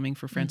what's coming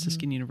for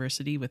Franciscan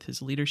University with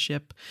his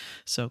leadership.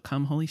 So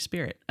come, Holy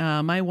Spirit.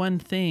 My one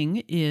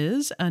thing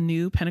is a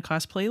new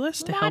Pentecost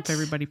playlist to help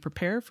everybody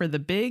prepare for the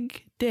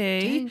big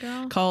day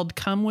called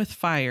Come With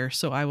Fire.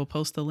 So I will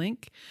post the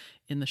link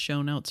in the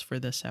show notes for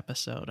this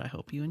episode. I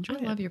hope you enjoy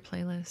it. I love your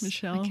playlist.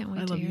 Michelle, I can't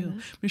wait I to love hear you.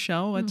 that.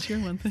 Michelle, what's your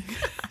one thing?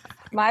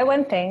 My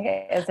one thing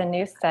is a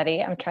new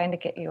study. I'm trying to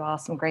get you all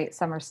some great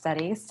summer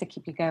studies to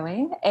keep you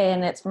going.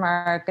 And it's from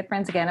our good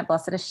friends again at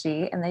Blessed is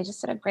She. And they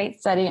just did a great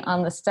study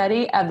on the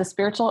study of the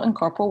spiritual and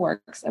corporal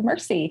works of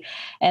mercy.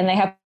 And they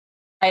have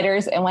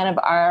writers, and one of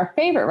our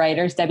favorite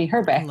writers, Debbie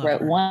Herbeck,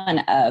 wrote one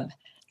of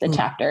the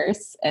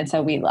chapters. And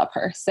so we love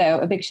her. So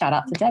a big shout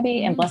out to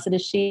Debbie and Blessed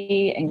is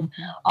She and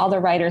all the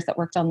writers that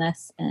worked on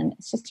this. And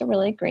it's just a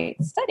really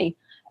great study.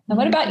 And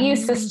what about you,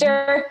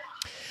 sister?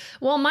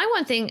 Well, my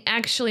one thing,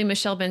 actually,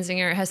 Michelle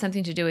Benzinger, has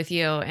something to do with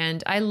you.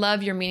 And I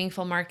love your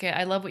Meaningful Market.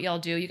 I love what y'all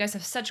do. You guys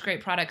have such great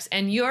products.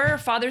 And your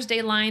Father's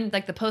Day line,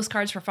 like the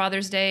postcards for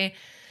Father's Day,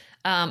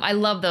 I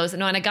love those.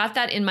 And when I got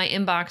that in my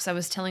inbox, I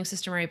was telling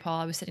Sister Mary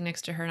Paul, I was sitting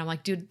next to her and I'm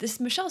like, dude, this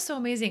Michelle's so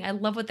amazing. I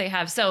love what they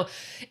have. So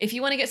if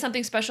you want to get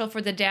something special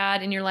for the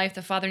dad in your life,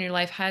 the father in your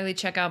life, highly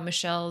check out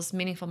Michelle's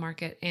Meaningful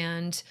Market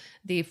and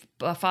the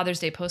Father's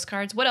Day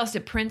postcards. What else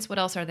did prints? What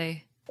else are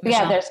they?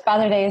 Michelle? Yeah, there's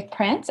Father Day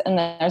prints, and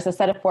then there's a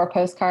set of 4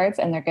 postcards,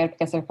 and they're good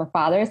because they're for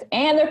fathers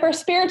and they're for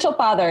spiritual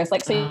fathers.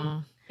 Like,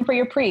 so for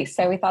your priest.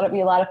 So we thought it'd be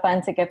a lot of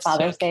fun to give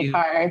Father's Day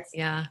cards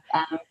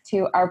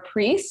to our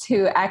priests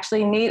who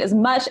actually need as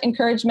much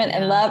encouragement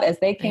and love as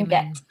they can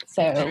get.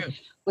 So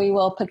we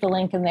will put the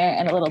link in there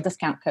and a little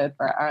discount code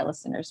for our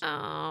listeners. Oh,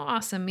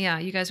 awesome. Yeah,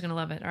 you guys are going to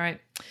love it. All right.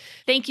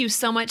 Thank you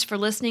so much for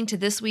listening to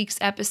this week's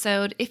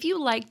episode. If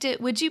you liked it,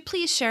 would you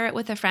please share it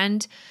with a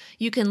friend?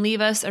 You can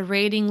leave us a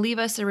rating, leave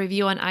us a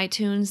review on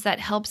iTunes.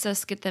 That helps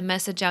us get the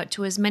message out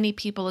to as many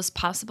people as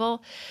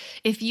possible.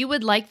 If you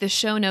would like the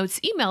show notes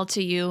emailed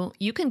to you,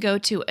 you can go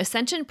to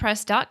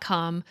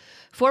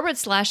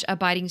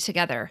ascensionpress.com/abiding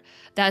together.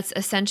 That's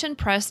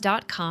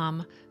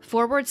ascensionpress.com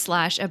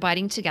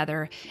abiding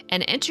together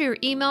and enter your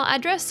email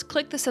address,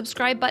 click the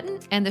subscribe button,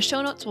 and the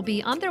show notes will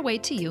be on their way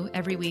to you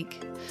every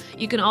week.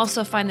 You can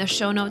also find the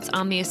show notes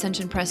on the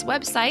Ascension Press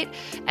website,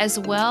 as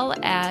well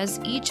as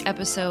each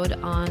episode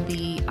on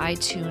the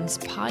iTunes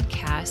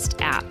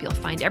podcast app. You'll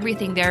find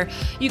everything there.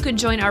 You can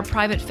join our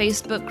private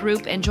Facebook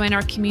group and join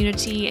our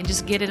community and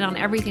just get in on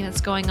everything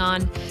that's going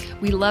on.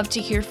 We love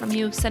to hear from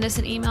you. Send us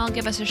an email,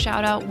 give us a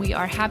shout out. We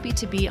are happy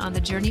to be on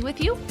the journey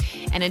with you.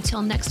 And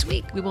until next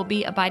week, we will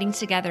be abiding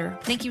together.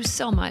 Thank you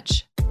so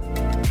much.